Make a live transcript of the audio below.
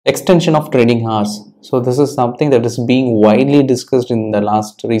Extension of trading hours. So this is something that is being widely discussed in the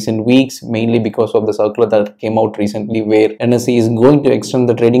last recent weeks, mainly because of the circular that came out recently where NSE is going to extend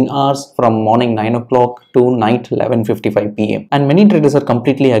the trading hours from morning 9 o'clock to night 11:55 p.m. And many traders are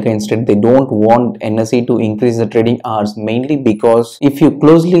completely against it. They don't want NSE to increase the trading hours, mainly because if you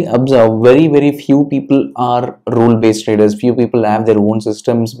closely observe, very few people are rule-based traders. Few people have their own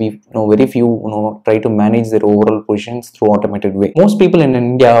systems. Very few try to manage their overall positions through automated way. Most people in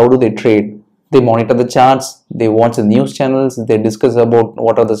India, how do they trade? They monitor the charts, they watch the news channels, they discuss about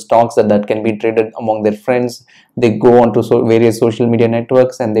what are the stocks that can be traded among their friends. They go on to various social media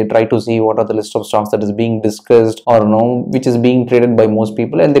networks and they try to see what are the list of stocks that is being discussed or which is being traded by most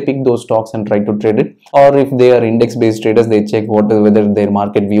people, and they pick those stocks and try to trade it. Or if they are index based traders, they check whether their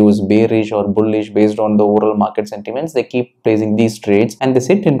market view is bearish or bullish based on the overall market sentiments. They keep placing these trades and they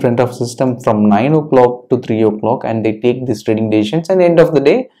sit in front of system from 9 o'clock to 3 o'clock and they take these trading decisions, and at the end of the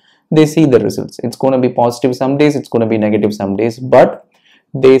day they see the results. It's going to be positive some days, it's going to be negative some days, but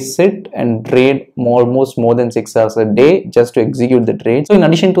they sit and trade almost more than 6 hours a day just to execute the trade. So in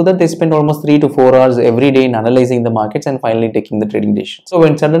addition to that, they spend almost 3 to 4 hours every day in analyzing the markets and finally taking the trading decision. So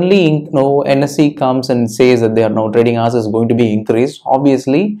when suddenly NSE comes and says that their trading hours is going to be increased,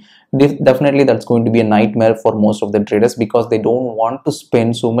 obviously definitely that's going to be a nightmare for most of the traders, because they don't want to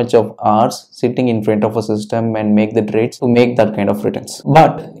spend so much of hours sitting in front of a system and make the trades to make that kind of returns.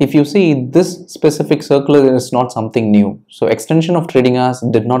 But if you see, this specific circular is not something new. So extension of trading hours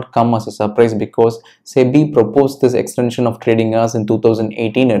did not come as a surprise, because SEBI proposed this extension of trading hours in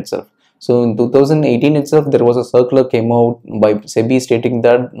 2018 itself. So in 2018 itself, there was a circular came out by SEBI stating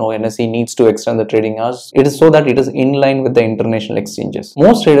that NSE needs to extend the trading hours. It is so that it is in line with the international exchanges.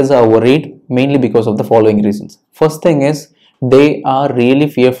 Most traders are worried mainly because of the following reasons. First thing is, they are really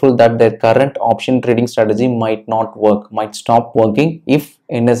fearful that their current option trading strategy might not work, might stop working if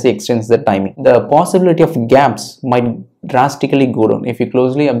NSE extends the timing. The possibility of gaps might drastically go down. If you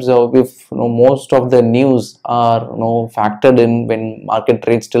closely observe, if most of the news are factored in when market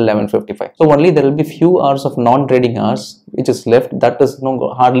trades till 11:55, so only there will be few hours of non-trading hours which is left, that is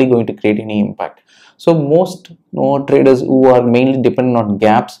hardly going to create any impact. So most traders who are mainly dependent on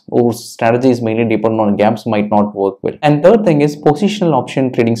gaps, whose strategy is mainly dependent on gaps, might not work well. And third thing is positional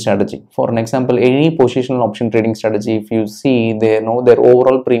option trading strategy. For an example, any positional option trading strategy, if you see their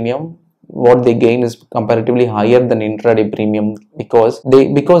overall premium, what they gain is comparatively higher than intraday premium, because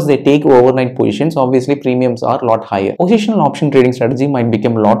they take overnight positions. Obviously premiums are a lot higher. Positional option trading strategy might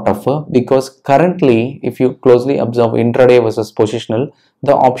become a lot tougher, because currently if you closely observe intraday versus positional,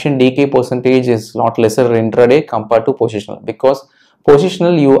 the option decay percentage is a lot lesser intraday compared to positional, because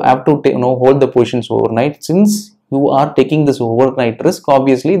positional you have to hold the positions overnight. Since you are taking this overnight risk,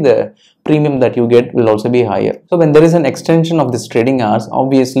 obviously the premium that you get will also be higher. So when there is an extension of this trading hours,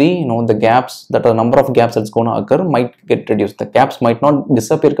 obviously the gaps, that a number of gaps that's going to occur might get reduced. The gaps might not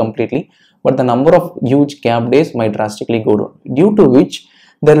disappear completely, but the number of huge gap days might drastically go down, due to which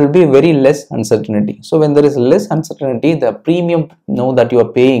there will be very less uncertainty. So when there is less uncertainty, the premium that you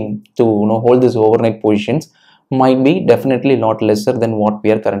are paying to hold these overnight positions might be definitely a lot lesser than what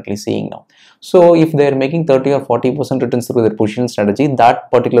we are currently seeing now. So if they are making 30 or 40% returns through their position strategy,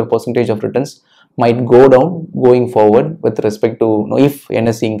 that particular percentage of returns might go down going forward with respect to if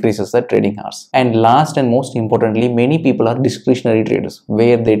NSE increases the trading hours. And last and most importantly, many people are discretionary traders,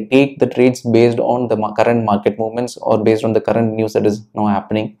 where they take the trades based on the current market movements or based on the current news that is now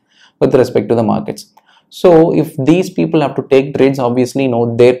happening with respect to the markets. So if these people have to take trades, obviously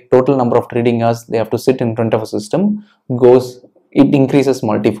their total number of trading hours they have to sit in front of a system it increases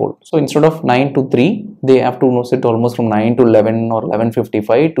multifold. So instead of 9 to 3, they have to sit almost from 9 to 11 or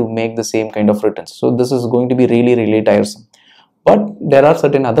 11:55 to make the same kind of returns. So this is going to be really tiresome. But there are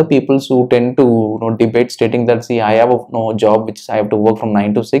certain other people who tend to debate, stating that, see, I have a job which I have to work from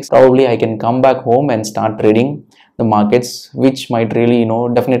 9 to 6. Probably I can come back home and start trading the markets, which might really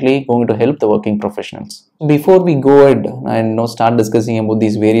definitely going to help the working professionals. Before we go ahead and start discussing about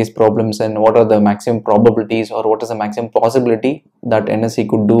these various problems and what are the maximum probabilities or what is the maximum possibility that NSE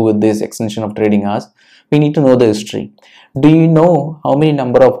could do with this extension of trading hours, we need to know the history. Do you know how many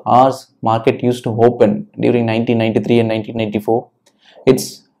number of hours market used to open during 1993 and 1994?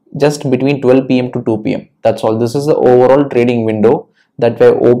 It's just between 12 p.m. to 2 p.m. That's all. This is the overall trading window that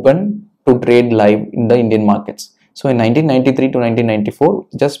were open to trade live in the Indian markets. So in 1993 to 1994,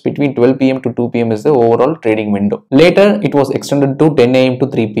 just between 12 p.m. to 2 p.m. is the overall trading window. Later, it was extended to 10 a.m. to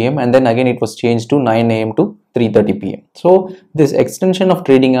 3 p.m. and then again it was changed to 9 a.m. to 3:30 p.m. So this extension of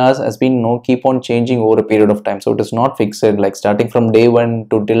trading hours has been keep on changing over a period of time. So it is not fixed, like starting from day one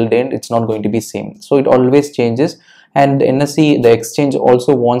to till then, it's not going to be same. So it always changes and NSE, the exchange,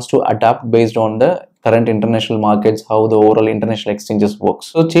 also wants to adapt based on the current international markets, how the overall international exchanges works.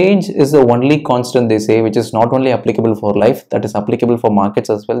 So change is the only constant, they say, which is not only applicable for life, that is applicable for markets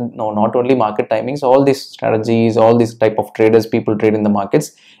as well. No, not only market timings, all these strategies, all these type of traders, people trade in the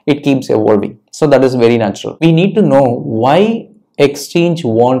markets, it keeps evolving. So that is very natural. We need to know why exchange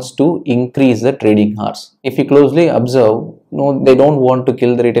wants to increase the trading hours. If you closely observe, no, they don't want to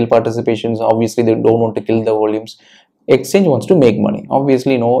kill the retail participations. Obviously, they don't want to kill the volumes. Exchange wants to make money.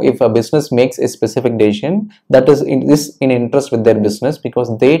 Obviously, if a business makes a specific decision, that is in interest with their business,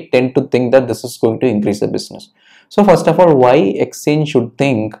 because they tend to think that this is going to increase the business. So first of all, why exchange should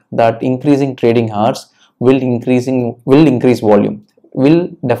think that increasing trading hours will increase volume, will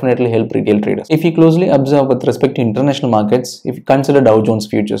definitely help retail traders. If you closely observe with respect to international markets, if you consider Dow Jones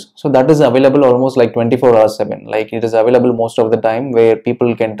futures, so that is available almost like 24 hours 7, like it is available most of the time, where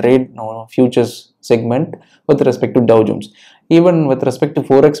people can trade futures segment with respect to Dow Jones. Even with respect to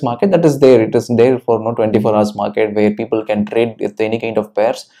forex market, that is there, it is there for 24 hours market, where people can trade with any kind of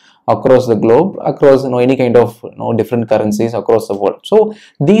pairs across the globe, across any kind of different currencies across the world. So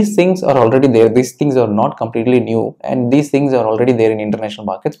these things are already there. These things are not completely new, and these things are already there in international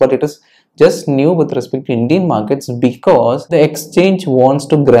markets, but it is just new with respect to Indian markets, because the exchange wants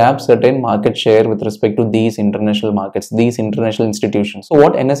to grab certain market share with respect to these international markets, these international institutions. So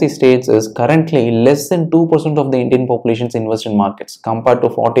what NSE states is, currently less than 2% of the Indian populations invest in markets, compared to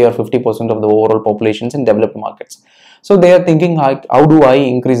 40 or 50% of the overall populations in developed markets. So they are thinking, how do I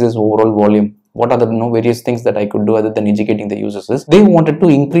increase this overall volume? What are the various things that I could do other than educating the users? They wanted to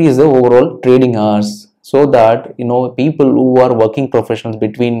increase the overall trading hours, so that people who are working professionals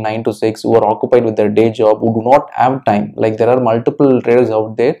between 9 to 6, who are occupied with their day job, who do not have time, like there are multiple traders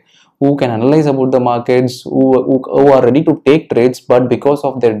out there who can analyze about the markets, who are ready to take trades, but because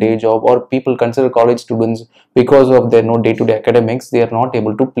of their day job, or people consider college students, because of their day-to-day academics, they are not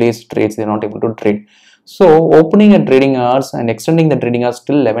able to place trades, they are not able to trade. So opening a trading hours and extending the trading hours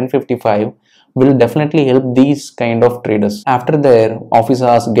till 11:55 will definitely help these kind of traders. After their office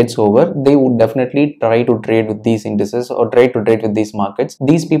hours gets over, they would definitely try to trade with these indices, or try to trade with these markets.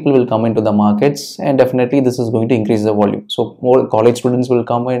 These people will come into the markets, and definitely this is going to increase the volume. So more college students will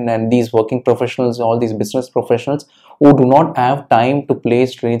come in, and these working professionals, all these business professionals who do not have time to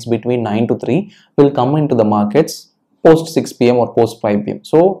place trades between 9 to 3 will come into the markets post 6 p.m. or post 5 p.m.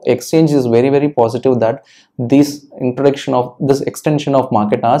 So exchange is very, very positive that this extension of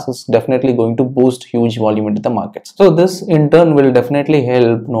market hours is definitely going to boost huge volume into the markets. So this in turn will definitely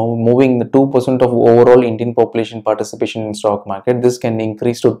help moving the 2% of overall Indian population participation in stock market. This can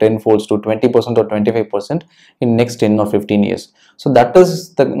increase to 10 folds, to 20% or 25% in next 10 or 15 years. So that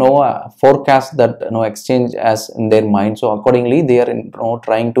is the forecast that exchange has in their mind. So accordingly, they are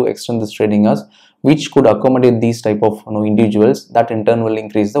trying to extend this trading hours, which could accommodate these type of individuals, that in turn will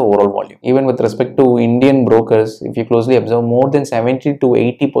increase the overall volume. Even with respect to Indian brokers, if you closely observe, more than 70 to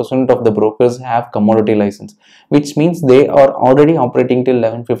 80% of the brokers have commodity license, which means they are already operating till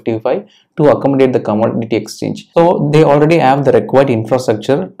 11:55 to accommodate the commodity exchange. So they already have the required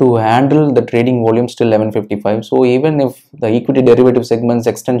infrastructure to handle the trading volumes till 11:55. So even if the equity derivative segments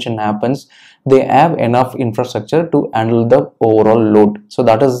extension happens, they have enough infrastructure to handle the overall load. So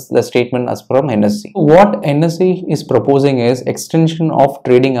that is the statement as from NSE. What NSE is proposing is extension of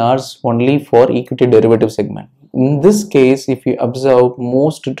trading hours only for equity derivative segment. In this case, if you observe,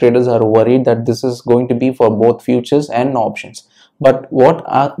 most traders are worried that this is going to be for both futures and options. But what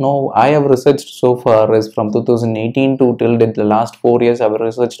I have researched so far is from 2018 to till the last 4 years, I have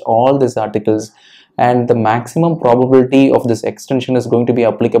researched all these articles, and the maximum probability of this extension is going to be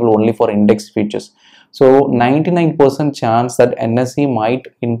applicable only for index futures. So 99% chance that NSE might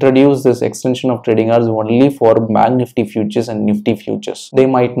introduce this extension of trading hours only for Bank Nifty futures and Nifty futures. They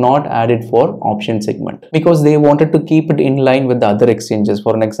might not add it for option segment, because they wanted to keep it in line with the other exchanges.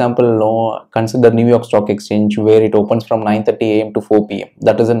 For an example, consider New York Stock Exchange, where it opens from 9:30 a.m. to 4 p.m.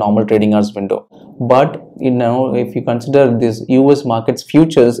 That is a normal trading hours window. But if you consider this US markets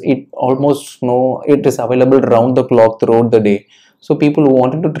futures, it almost it is available round the clock throughout the day. So people who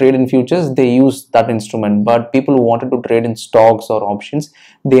wanted to trade in futures, they use that instrument. But people who wanted to trade in stocks or options,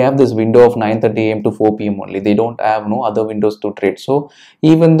 they have this window of 9:30 a.m. to 4 p.m. only. They don't have other windows to trade. So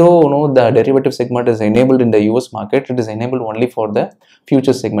even though the derivative segment is enabled in the US market, it is enabled only for the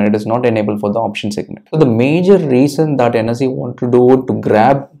futures segment. It is not enabled for the option segment. So the major reason that NSE want to do to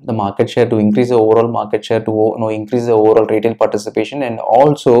grab the market share, to increase the overall market share, to increase the overall retail participation, and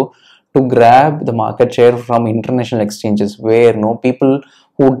also to grab the market share from international exchanges, where people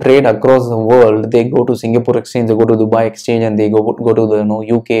who trade across the world, they go to Singapore exchange, they go to Dubai exchange, and they go to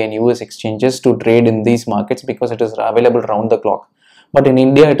the UK and US exchanges to trade in these markets because it is available round the clock. But in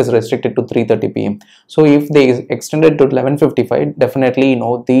India, it is restricted to 3:30 p.m. So if they extend it to 11:55, definitely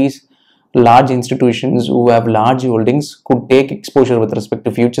these large institutions who have large holdings could take exposure with respect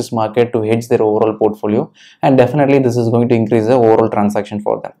to futures market to hedge their overall portfolio, and definitely this is going to increase the overall transaction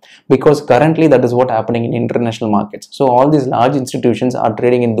for them, because currently that is what happening in international markets. So all these large institutions are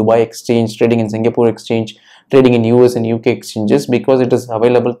trading in Dubai exchange, trading in Singapore exchange, trading in US and UK exchanges because it is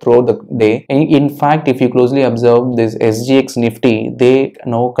available throughout the day. In fact, if you closely observe this SGX Nifty, they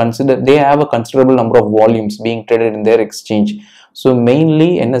have a considerable number of volumes being traded in their exchange. So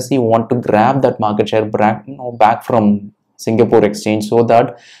mainly NSE want to grab that market share back from Singapore exchange, so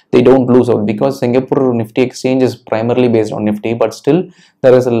that they don't lose out, because Singapore Nifty exchange is primarily based on Nifty, but still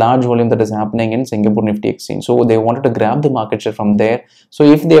there is a large volume that is happening in Singapore Nifty exchange. So they wanted to grab the market share from there. So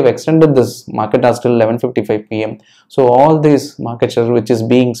if they have extended this market hours till 11:55 p.m, so all this market share which is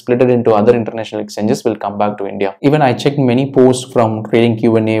being splitted into other international exchanges will come back to India. Even I checked many posts from Trading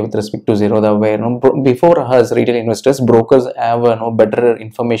Q&A with respect to Zerodha, where before us retail investors, brokers have better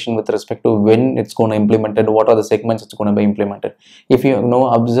information with respect to when it's going to implement it, what are the segments it's going to be implemented. If you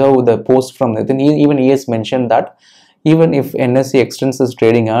observe the post from Nathan, even he has mentioned that even if NSE extends its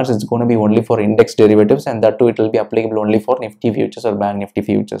trading hours, it's going to be only for index derivatives, and that too it will be applicable only for Nifty futures or Bank Nifty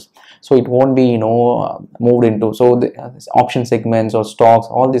futures. So it won't be moved into, so the option segments or stocks,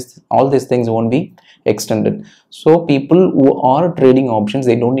 all these things won't be extended. So people who are trading options,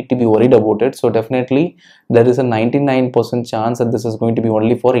 they don't need to be worried about it. So definitely there is a 99% chance that this is going to be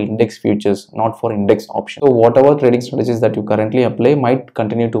only for index futures, not for index options. So whatever trading strategies that you currently apply might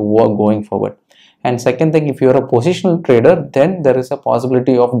continue to work going forward. And second thing, if you are a positional trader, then there is a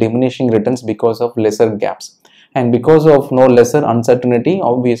possibility of diminishing returns because of lesser gaps, and because of lesser uncertainty,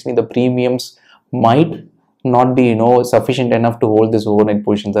 obviously the premiums might not be sufficient enough to hold this overnight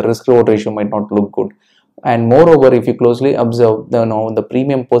position. The risk reward ratio might not look good, and moreover, if you closely observe the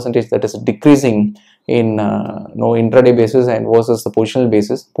premium percentage that is decreasing in intraday basis and versus the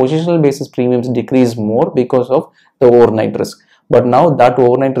positional basis premiums decrease more because of the overnight risk. But now that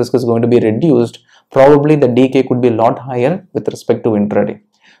overnight risk is going to be reduced, probably the decay could be a lot higher with respect to intraday.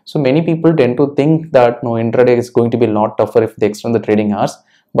 So many people tend to think that intraday is going to be a lot tougher if they extend the trading hours,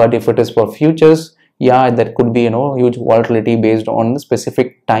 but if it is for futures, yeah, there could be huge volatility based on the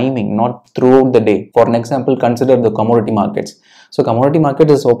specific timing, not throughout the day. For an example, consider the commodity markets. So commodity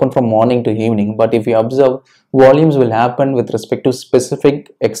market is open from morning to evening, but if you observe, volumes will happen with respect to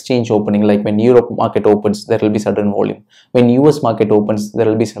specific exchange opening. Like when Europe market opens, there will be certain volume. When US market opens, there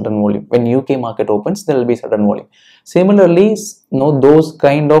will be certain volume. When UK market opens, there will be certain volume. Similarly, those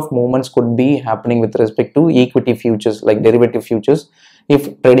kind of movements could be happening with respect to equity futures, like derivative futures,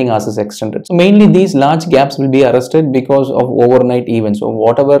 if trading hours is extended. So mainly these large gaps will be arrested because of overnight events. So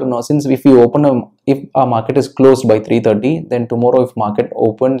whatever, since if a market is closed by 3:30, then tomorrow if market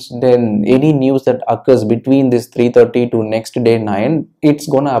opens, then any news that occurs between this 3:30 to next day 9, it's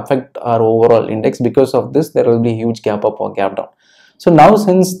gonna affect our overall index. Because of this, there will be huge gap up or gap down. So now,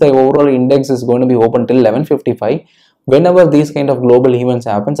 since the overall index is going to be open till 11:55, whenever these kind of global events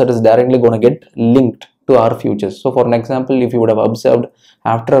happens, that is directly going to get linked to our futures. So for an example, if you would have observed,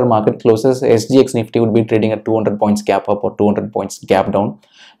 after our market closes, SGX Nifty would be trading at 200 points gap up or 200 points gap down,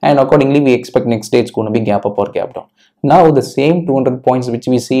 and accordingly we expect next day it's going to be gap up or gap down. Now the same 200 points which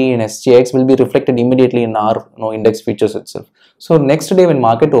we see in SGX will be reflected immediately in our index futures itself. So next day when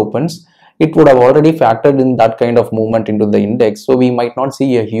market opens, it would have already factored in that kind of movement into the index, so we might not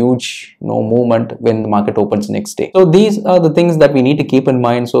see a huge movement when the market opens next day. So these are the things that we need to keep in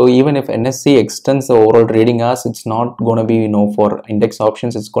mind. So even if NSE extends the overall trading hours, it's not going to be for index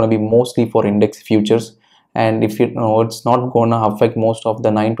options, it's going to be mostly for index futures. And if it's not going to affect most of the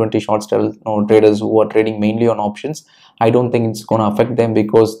 920 short traders who are trading mainly on options. I don't think it's going to affect them,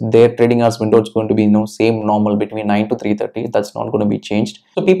 because their trading hours window is going to be same normal between 9 to 3:30. That's not going to be changed.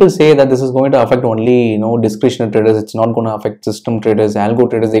 So people say that this is going to affect only discretionary traders. It's not going to affect system traders, algo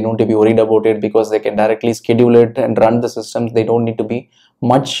traders. They don't need to be worried about it because they can directly schedule it and run the systems. They don't need to be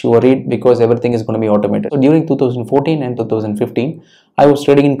much worried because everything is going to be automated. So during 2014 and 2015, I was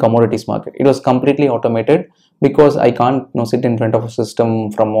trading in commodities market. It was completely automated because I can't sit in front of a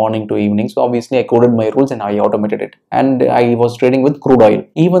system from morning to evening. So obviously I coded my rules and I automated it, and I was trading with crude oil.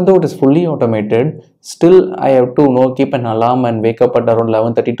 Even though it is fully automated, still I have to keep an alarm and wake up at around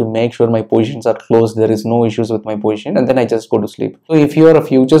 11:30 to make sure my positions are closed, there is no issues with my position, and then I just go to sleep. So if you are a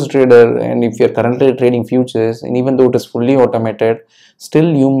futures trader and if you are currently trading futures, and even though it is fully automated,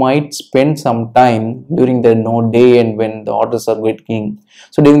 still you might spend some time during the day and when the orders are waiting.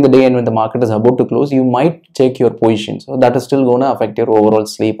 So during the day and when the market is about to close, you might check your position. So that is still going to affect your overall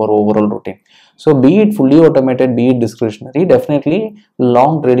sleep or overall routine. So be it fully automated, be it discretionary, definitely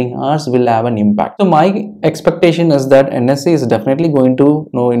long trading hours will have an impact. So my expectation is that NSE is definitely going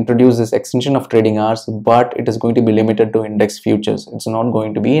to introduce this extension of trading hours, but it is going to be limited to index futures. It's not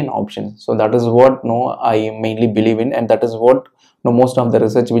going to be an option. So that is what I mainly believe in, and that is what most of the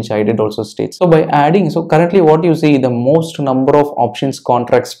research which I did also states. So by adding, so currently what you see, the most number of options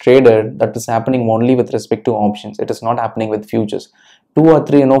contracts traded, that is happening only with respect to options. It is not happening with futures. 2 or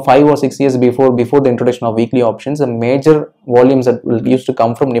 3, 5 or 6 years before the introduction of weekly options, the major volumes that used to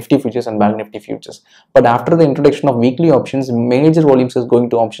come from Nifty futures and Bank Nifty futures. But after the introduction of weekly options, major volumes is going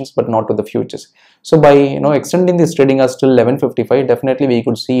to options but not to the futures. So by extending this trading hours till 11:55, definitely we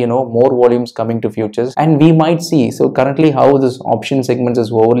could see more volumes coming to futures, and we might see, so currently how this option segment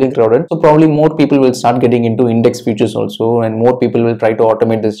is overly crowded, so probably more people will start getting into index futures also, and more people will try to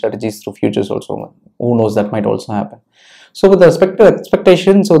automate the strategies through futures also. Who knows, that might also happen. So with respect to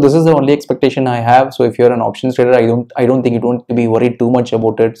expectation, so this is the only expectation I have. So if you're an options trader, I don't think you don't to be worried too much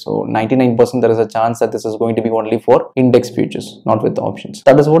about it. So 99% there is a chance that this is going to be only for index futures, not with the options.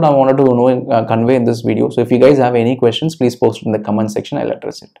 That is what I wanted to convey in this video. So if you guys have any questions, please post it in the comment section. I'll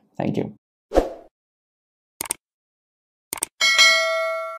address it. Thank you.